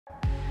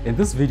In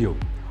this video,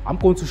 I'm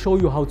going to show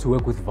you how to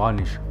work with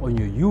varnish on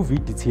your UV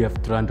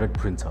DTF 300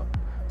 printer.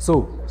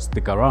 So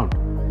stick around.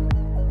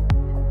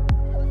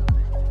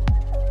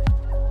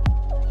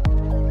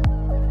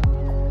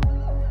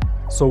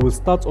 So we'll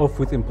start off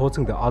with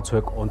importing the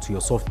artwork onto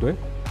your software.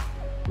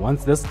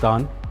 Once that's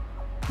done,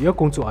 you're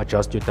going to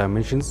adjust your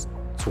dimensions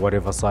to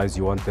whatever size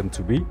you want them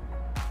to be.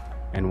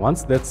 And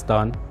once that's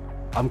done,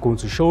 I'm going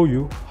to show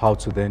you how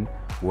to then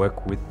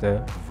work with the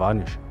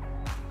varnish.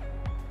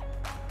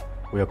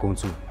 We are going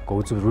to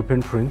go to Rip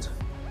and Print,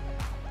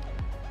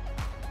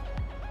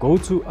 go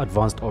to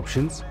Advanced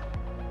Options,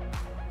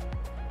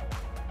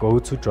 go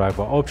to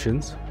Driver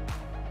Options,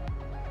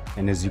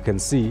 and as you can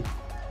see,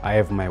 I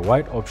have my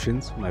white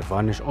options, my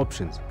varnish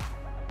options.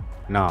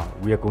 Now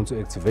we are going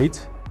to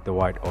activate the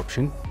white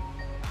option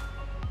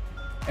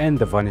and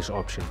the varnish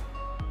option.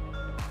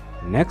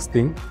 Next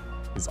thing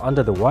is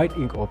under the white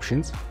ink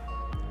options,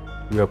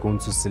 we are going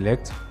to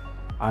select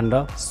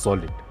under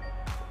solid.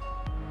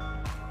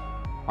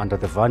 Under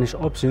the varnish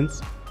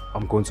options,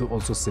 I'm going to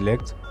also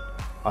select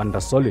under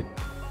solid.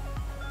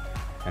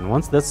 And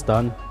once that's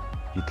done,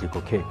 you click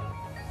OK.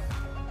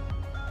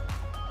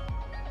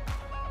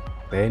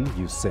 Then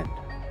you send.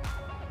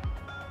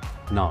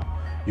 Now,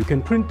 you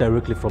can print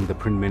directly from the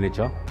print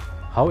manager.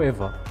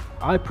 However,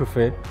 I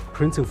prefer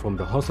printing from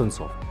the Hen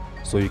Soft,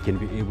 so you can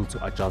be able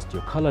to adjust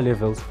your color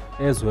levels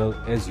as well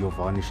as your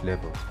varnish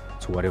levels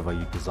to whatever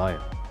you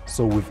desire.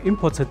 So we've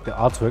imported the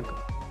artwork,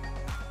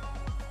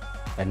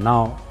 and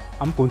now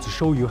I'm going to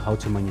show you how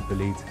to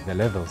manipulate the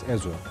levels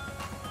as well.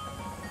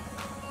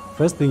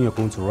 First thing, you're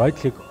going to right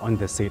click on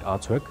the said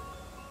artwork,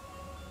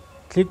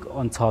 click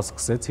on task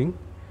setting,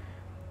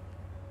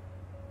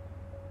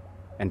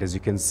 and as you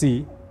can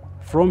see,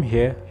 from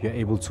here you're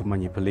able to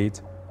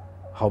manipulate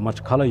how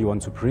much color you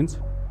want to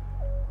print,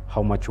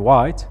 how much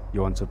white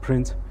you want to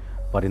print,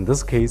 but in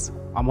this case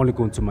I'm only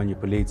going to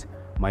manipulate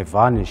my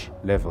varnish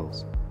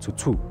levels to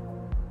 2.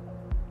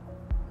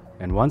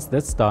 And once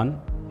that's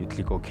done, you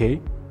click OK,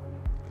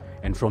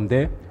 and from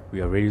there we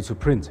are ready to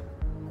print.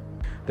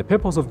 The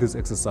purpose of this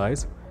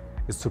exercise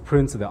is to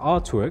print the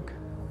artwork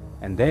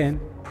and then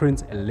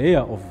print a layer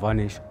of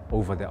varnish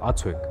over the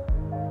artwork.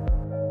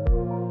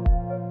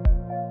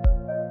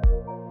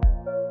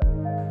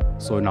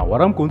 So now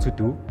what I'm going to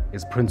do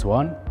is print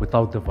one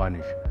without the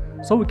varnish,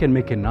 so we can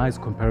make a nice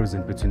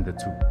comparison between the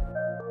two.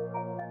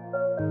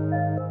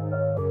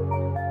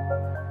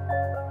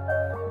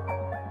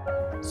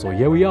 So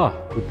here we are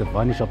with the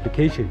varnish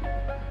application.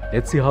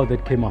 Let's see how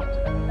that came out.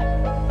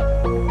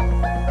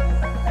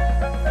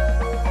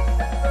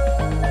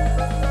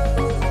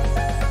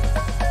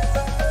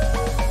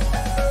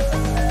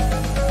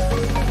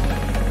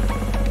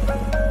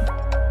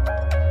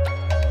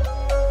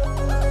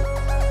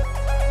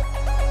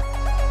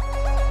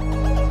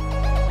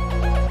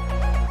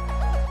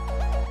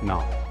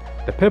 Now,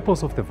 the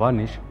purpose of the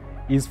varnish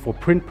is for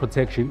print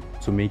protection,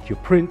 to make your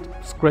print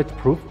scratch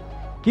proof,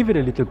 give it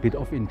a little bit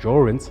of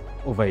endurance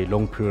over a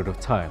long period of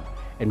time,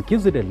 and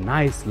gives it a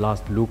nice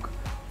last look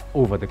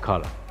over the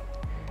color.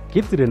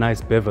 Gives it a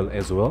nice bevel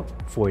as well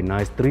for a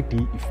nice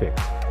 3D effect.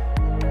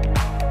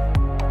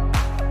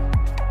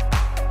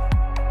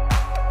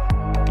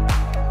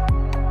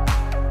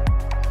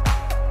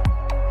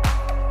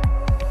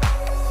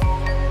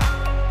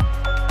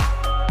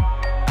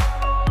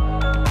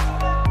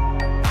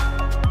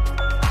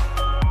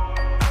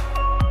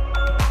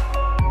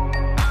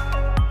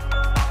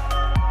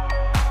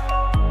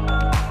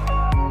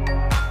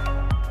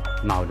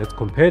 Now let's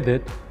compare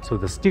that to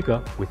the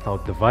sticker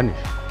without the varnish.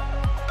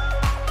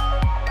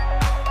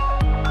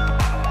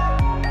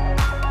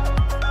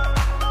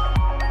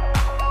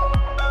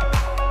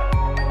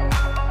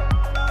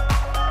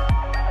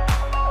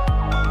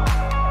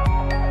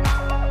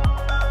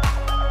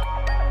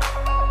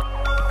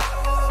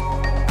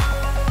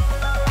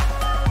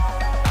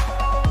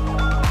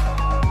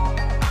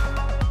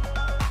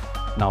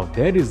 Now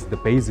that is the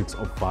basics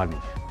of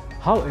varnish.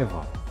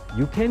 However,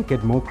 you can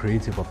get more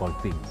creative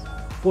about things.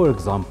 For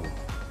example,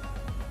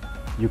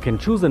 you can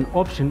choose an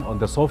option on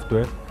the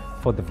software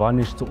for the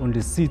varnish to only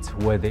sit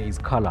where there is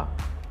color,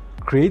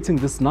 creating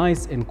this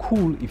nice and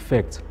cool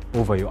effect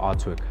over your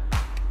artwork.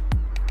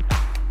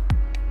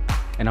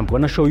 And I'm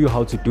going to show you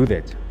how to do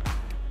that.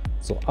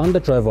 So under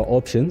Driver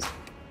Options,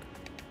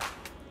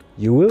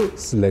 you will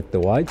select the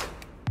white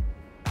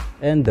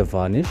and the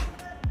varnish.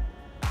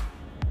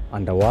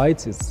 Under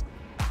white is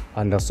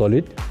under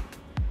solid.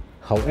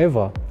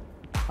 However,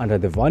 under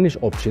the varnish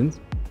options,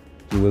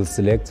 you will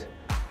select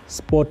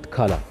spot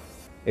color,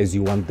 as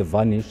you want the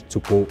varnish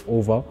to go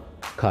over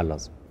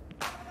colors,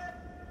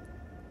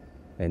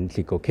 and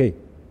click OK.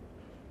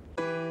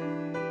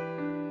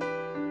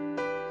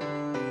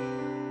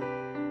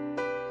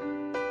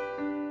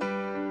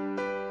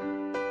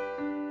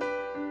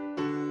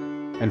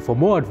 And for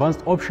more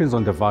advanced options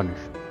on the varnish,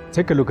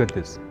 take a look at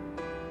this.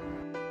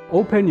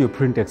 Open your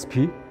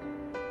PrintEXP,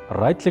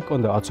 right click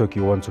on the artwork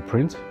you want to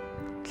print,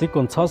 click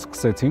on task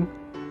setting,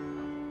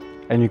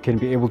 and you can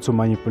be able to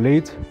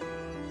manipulate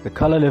the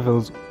color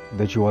levels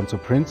that you want to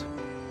print,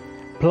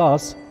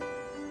 plus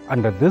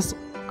Under this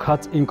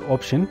cut ink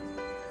option,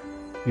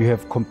 you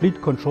have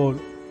complete control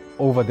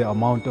over the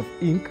amount of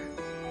ink,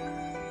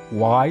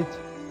 white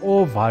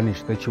or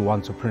varnish that you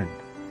want to print.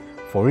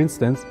 For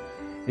instance,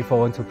 if I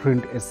want to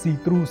print a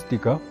see-through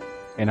sticker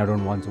and I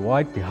don't want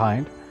white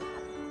behind,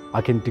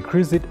 I can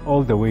decrease it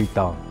all the way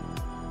down.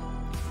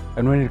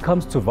 And when it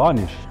comes to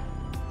varnish,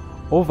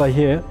 over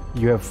here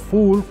you have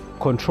full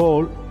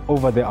control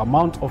over the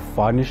amount of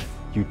varnish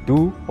you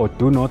do or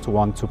do not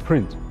want to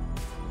print.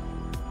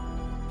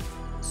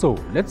 So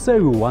let's say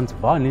we want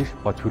varnish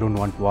but we don't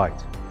want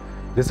white.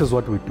 This is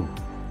what we do.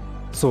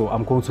 So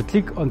I'm going to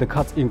click on the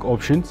cut ink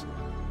options,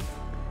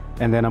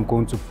 and then I'm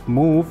going to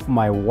move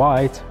my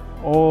white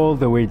all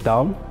the way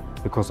down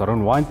because I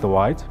don't want the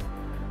white.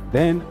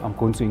 Then I'm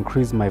going to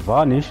increase my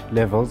varnish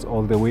levels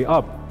all the way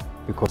up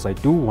because I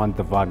do want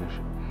the varnish.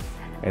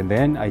 And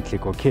then I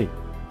click OK.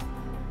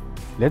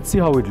 Let's see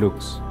how it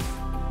looks.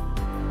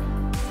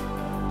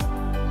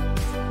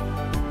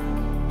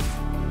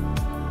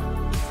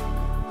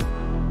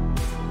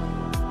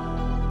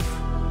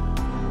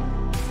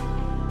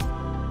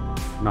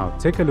 Now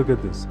take a look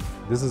at this.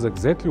 This is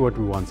exactly what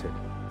we wanted.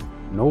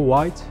 No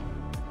white,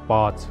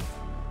 but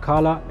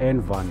color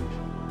and varnish.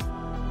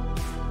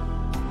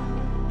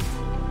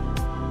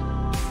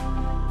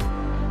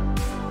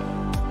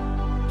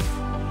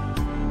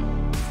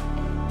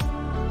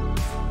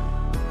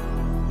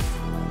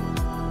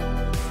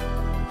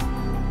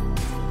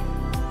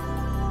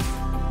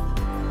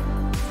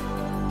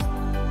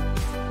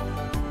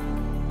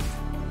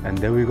 And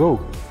there we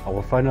go,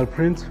 our final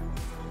print,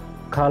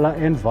 color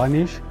and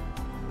varnish,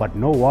 but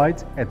no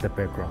white at the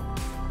background.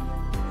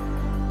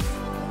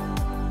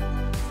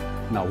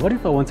 Now, what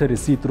if I wanted a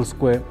see-through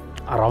square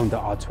around the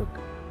artwork?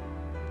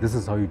 This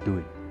is how you do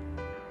it.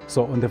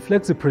 So on the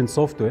FlexiPRINT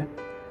software,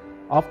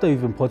 after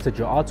you've imported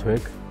your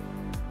artwork,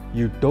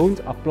 you don't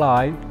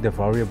apply the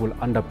variable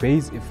under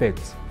base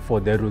effects, for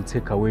that will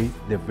take away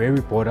the very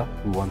border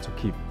we want to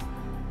keep.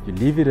 You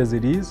leave it as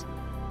it is,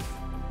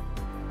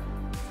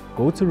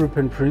 go to Rip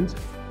and Print,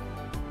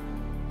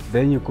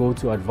 then you go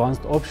to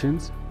Advanced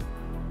Options,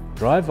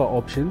 Driver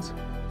Options,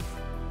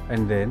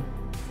 and then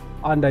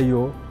under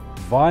your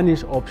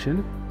Varnish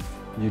option,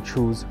 you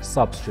choose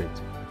Substrate.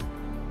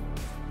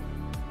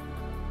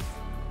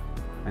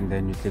 And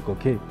then you click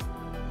OK.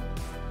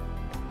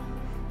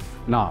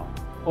 Now,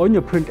 on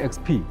your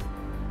PrintEXP,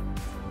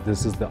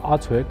 this is the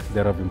artwork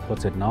that I've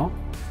imported now.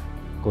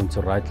 Going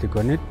to right click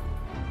on it,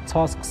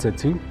 Task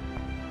Setting,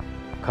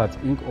 Cut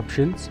Ink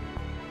Options.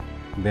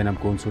 Then I'm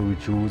going to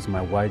reduce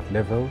my white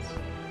levels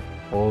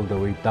all the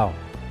way down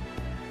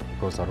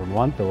because I don't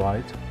want the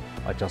white,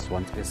 I just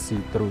want a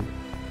see-through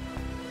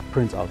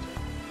print out.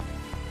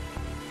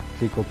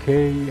 Click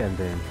OK and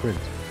then print.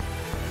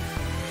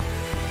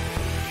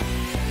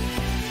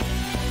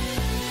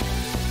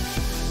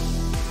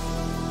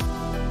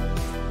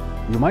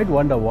 You might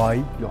wonder why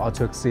your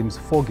artwork seems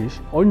foggish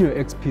on your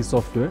XP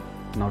software.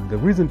 Now the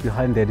reason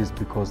behind that is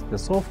because the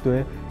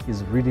software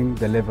is reading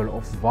the level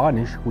of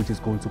varnish which is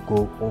going to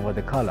go over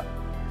the color.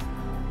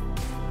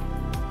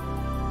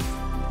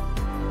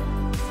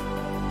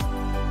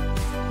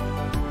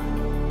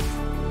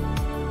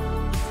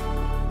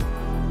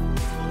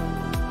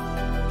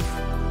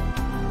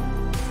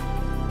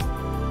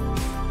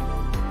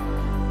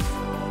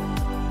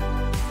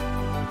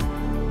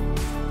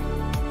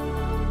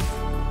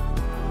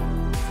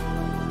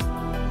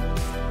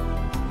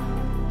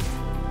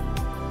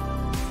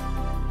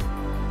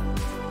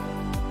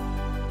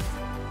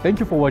 Thank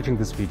you for watching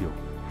this video.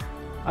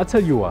 I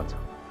tell you what,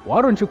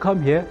 why don't you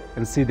come here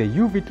and see the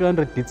UV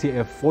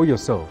DTF for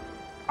yourself?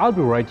 I'll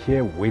be right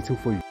here waiting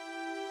for you.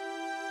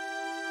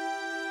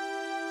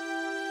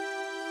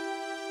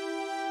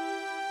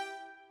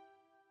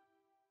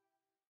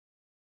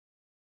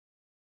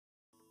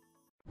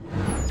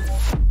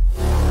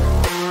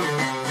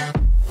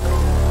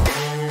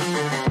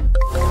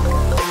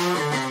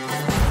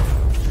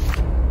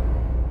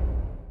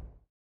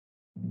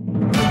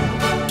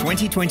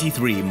 Twenty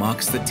 2023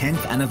 marks the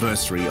 10th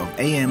anniversary of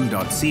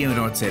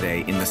am.co.za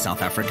in the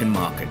South African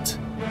market.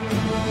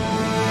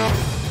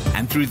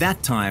 And through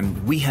that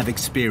time, we have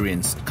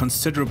experienced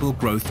considerable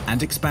growth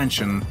and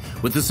expansion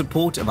with the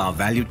support of our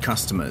valued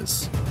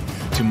customers.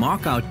 To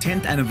mark our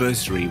 10th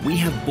anniversary, we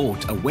have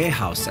bought a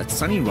warehouse at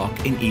Sunny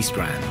Rock in East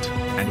Rand,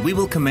 and we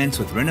will commence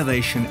with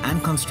renovation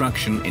and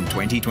construction in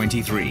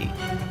 2023.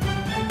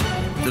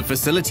 The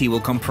facility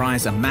will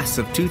comprise a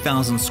massive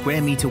 2,000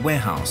 square meter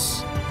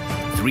warehouse,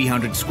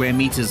 300 square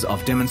meters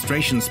of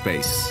demonstration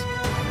space,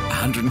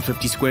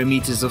 150 square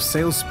meters of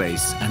sales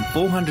space, and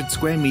 400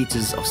 square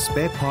meters of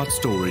spare part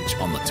storage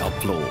on the top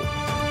floor.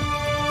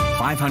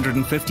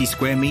 550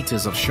 square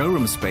meters of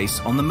showroom space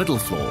on the middle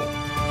floor.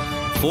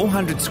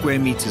 400 square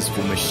meters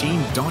for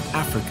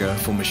Machine.Africa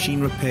for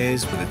machine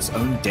repairs with its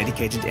own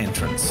dedicated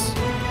entrance.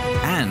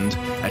 And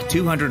a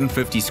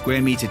 250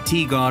 square meter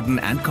tea garden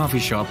and coffee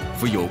shop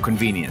for your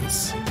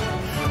convenience.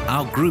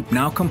 Our group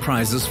now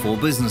comprises 4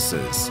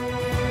 businesses.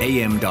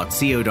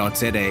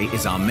 am.co.za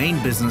is our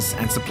main business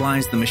and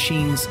supplies the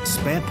machines,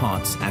 spare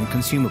parts and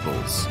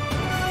consumables.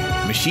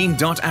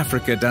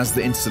 Machine.Africa does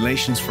the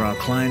installations for our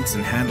clients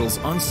and handles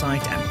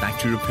on-site and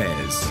factory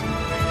repairs.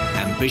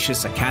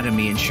 Ambitious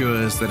Academy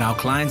ensures that our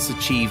clients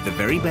achieve the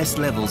very best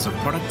levels of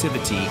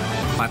productivity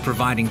by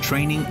providing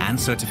training and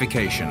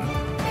certification.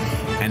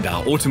 And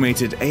our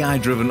automated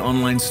AI-driven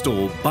online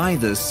store, Buy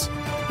This,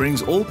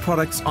 brings all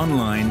products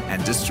online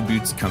and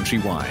distributes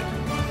countrywide.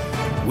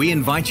 We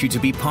invite you to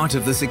be part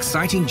of this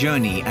exciting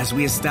journey as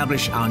we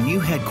establish our new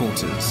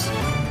headquarters.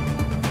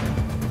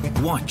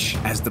 Watch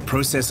as the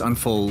process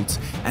unfolds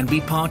and be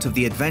part of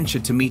the adventure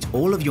to meet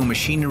all of your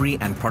machinery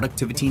and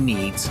productivity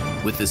needs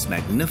with this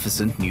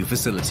magnificent new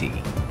facility.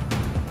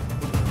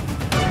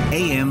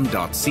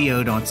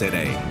 am.co.za.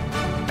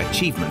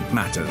 Achievement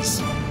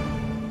matters.